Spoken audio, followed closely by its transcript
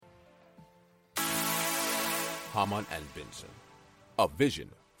Hamann and Benson. A vision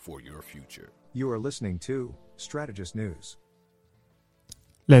for your future. You are listening to Strategist News.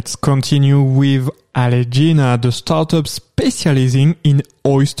 Let's continue with Alegina, the startup specializing in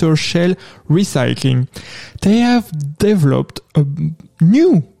oyster shell recycling. They have developed a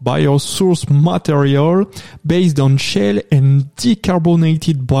new biosourced material based on shell and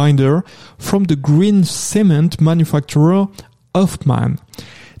decarbonated binder from the green cement manufacturer Hoffman.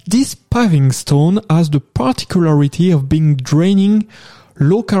 This paving stone has the particularity of being draining,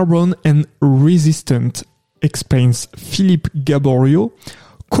 low carbon and resistant, explains Philippe Gaborio,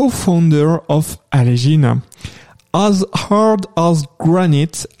 co-founder of Alegina. As hard as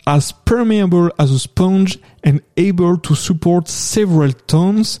granite, as permeable as a sponge, and able to support several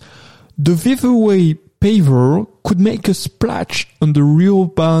tons, the Vivaway paver could make a splash on the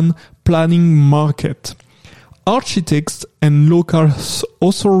urban planning market. Architects and local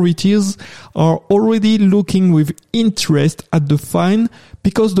authorities are already looking with interest at the find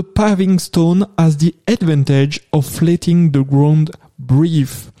because the paving stone has the advantage of letting the ground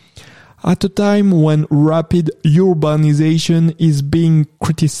breathe. At a time when rapid urbanization is being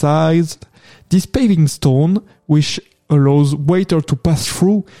criticized, this paving stone, which allows water to pass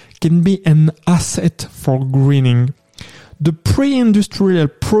through, can be an asset for greening. The pre-industrial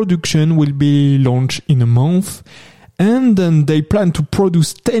production will be launched in a month, and then they plan to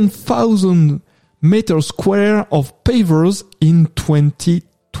produce 10,000 meters square of pavers in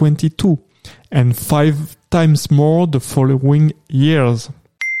 2022, and 5 times more the following years.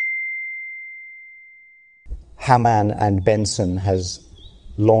 Hamann and Benson has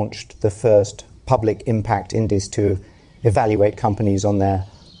launched the first public impact index to evaluate companies on their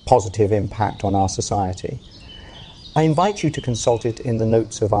positive impact on our society. I invite you to consult it in the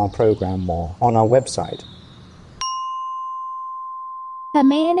notes of our program or on our website.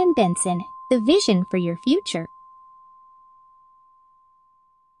 Hamann and Benson, the vision for your future.